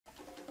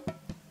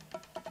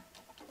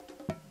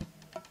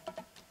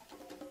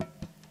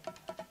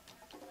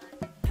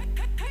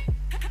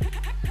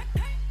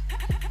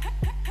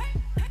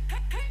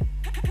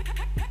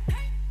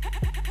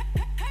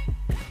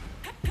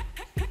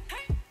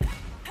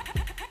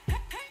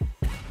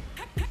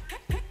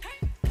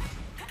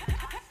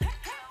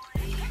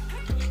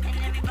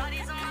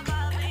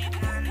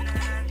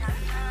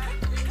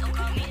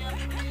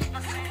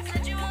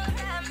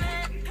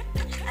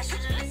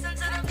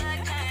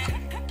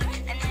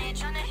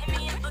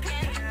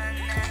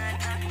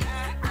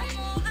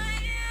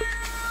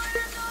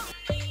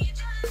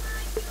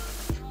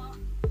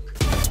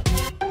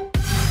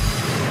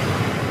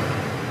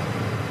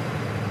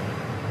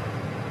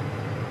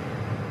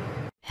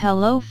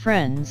Hello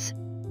friends,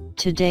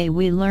 today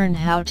we learn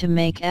how to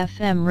make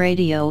FM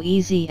radio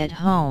easy at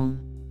home.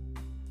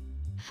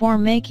 For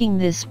making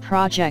this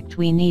project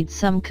we need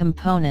some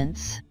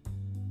components.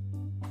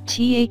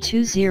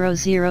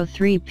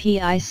 TA2003P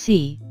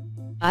IC,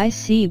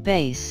 IC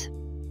base,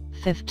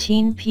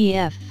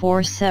 15pf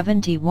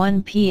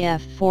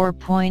 471pf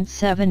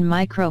 4.7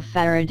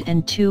 microfarad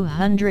and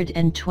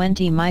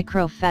 220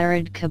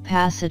 microfarad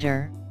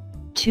capacitor,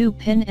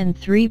 2-pin and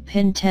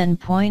 3-pin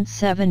 10.7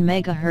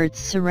 MHz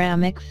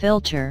ceramic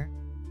filter,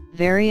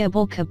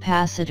 variable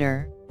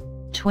capacitor,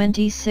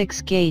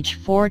 26 gauge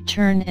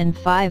 4-turn and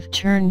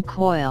 5-turn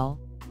coil,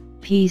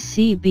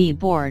 PCB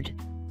board,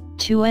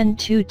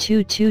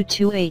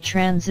 2N22228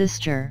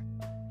 transistor,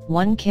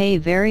 1K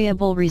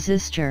variable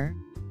resistor,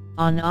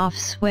 on-off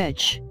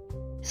switch,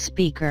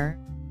 speaker,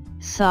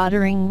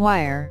 soldering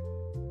wire,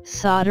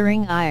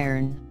 soldering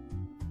iron.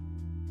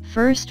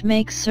 First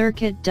make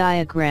circuit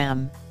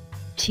diagram.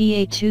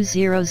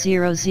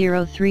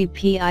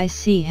 TA2003P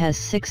IC has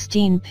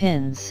 16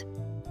 pins.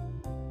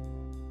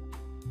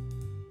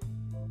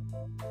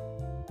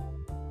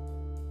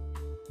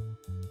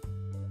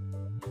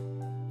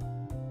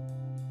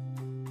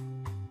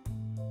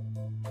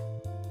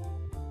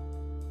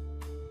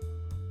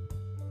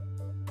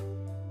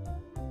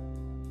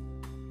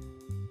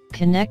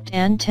 Connect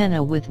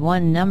antenna with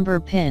 1 number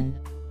pin.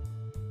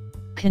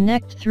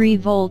 Connect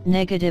 3V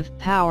negative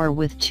power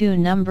with 2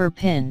 number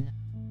pin.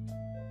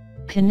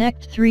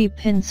 Connect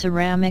 3-pin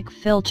ceramic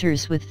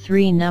filters with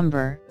 3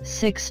 number,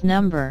 6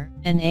 number,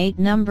 and 8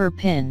 number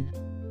pin.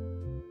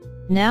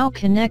 Now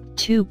connect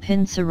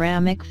 2-pin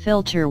ceramic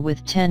filter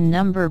with 10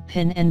 number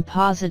pin and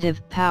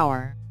positive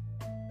power.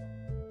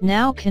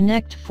 Now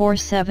connect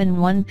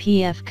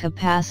 471pf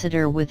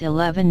capacitor with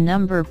 11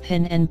 number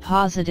pin and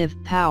positive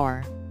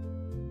power.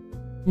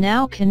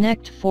 Now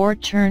connect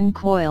 4-turn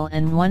coil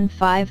and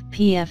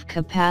 15pf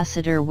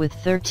capacitor with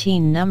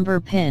 13 number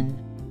pin.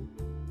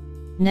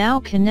 Now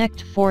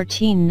connect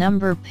 14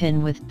 number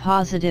pin with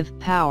positive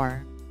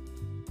power.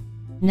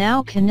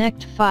 Now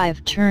connect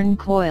 5-turn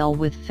coil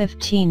with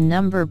 15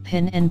 number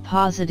pin and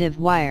positive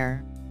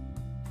wire.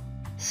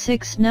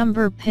 6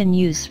 number pin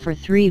used for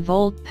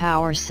 3V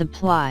power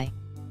supply.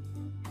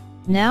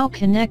 Now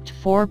connect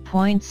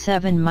 4.7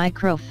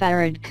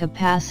 microfarad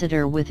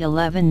capacitor with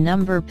 11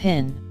 number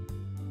pin.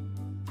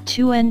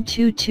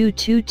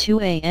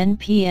 2N22228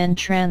 NPN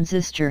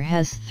transistor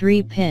has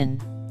 3 pin.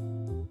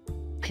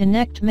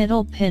 Connect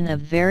middle pin of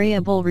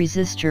variable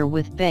resistor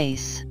with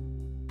base.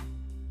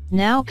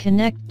 Now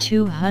connect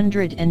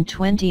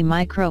 220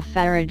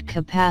 microfarad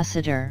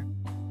capacitor.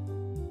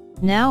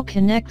 Now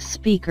connect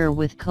speaker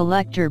with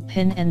collector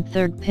pin and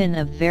 3rd pin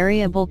of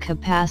variable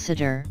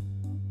capacitor.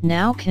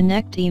 Now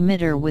connect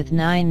emitter with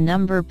 9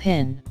 number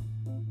pin.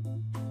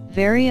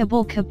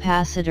 Variable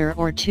capacitor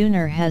or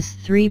tuner has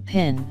 3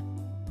 pin.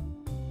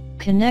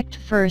 Connect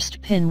first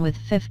pin with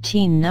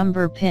 15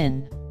 number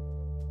pin.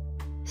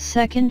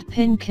 Second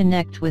pin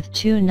connect with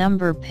 2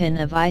 number pin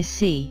of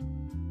IC.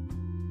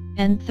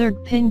 And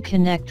 3rd pin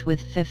connect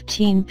with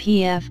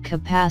 15pf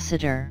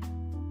capacitor.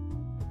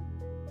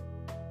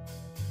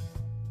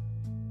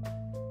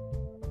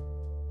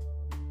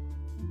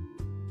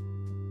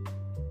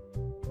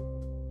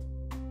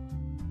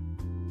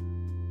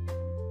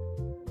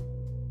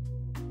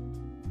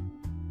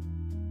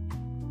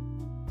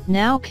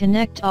 Now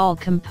connect all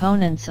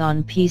components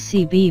on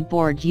PCB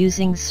board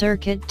using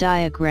circuit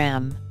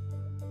diagram.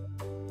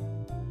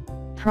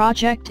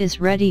 Project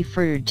is ready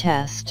for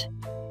test.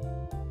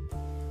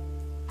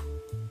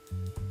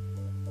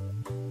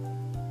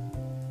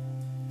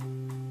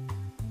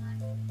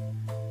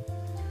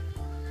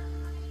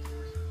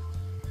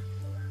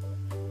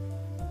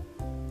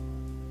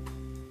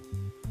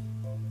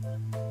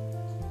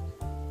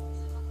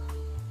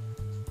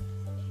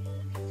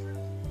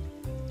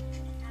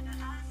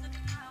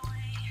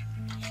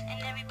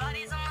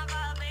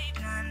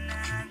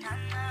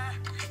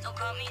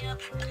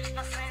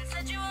 My friend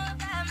said you were a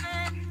bad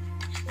man.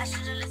 I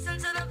should've listened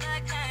to the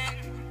back then.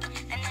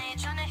 And now you're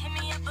trying to hit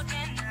me up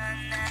again. Nah,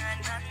 nah,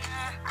 nah,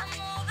 nah. I'm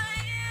over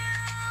you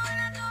and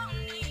I don't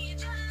need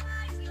your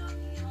lies no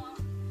more.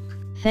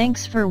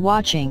 Thanks for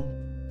watching.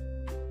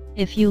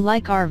 If you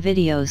like our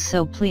videos,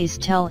 so please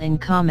tell in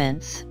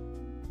comments.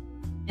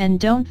 And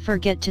don't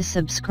forget to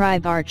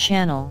subscribe our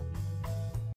channel.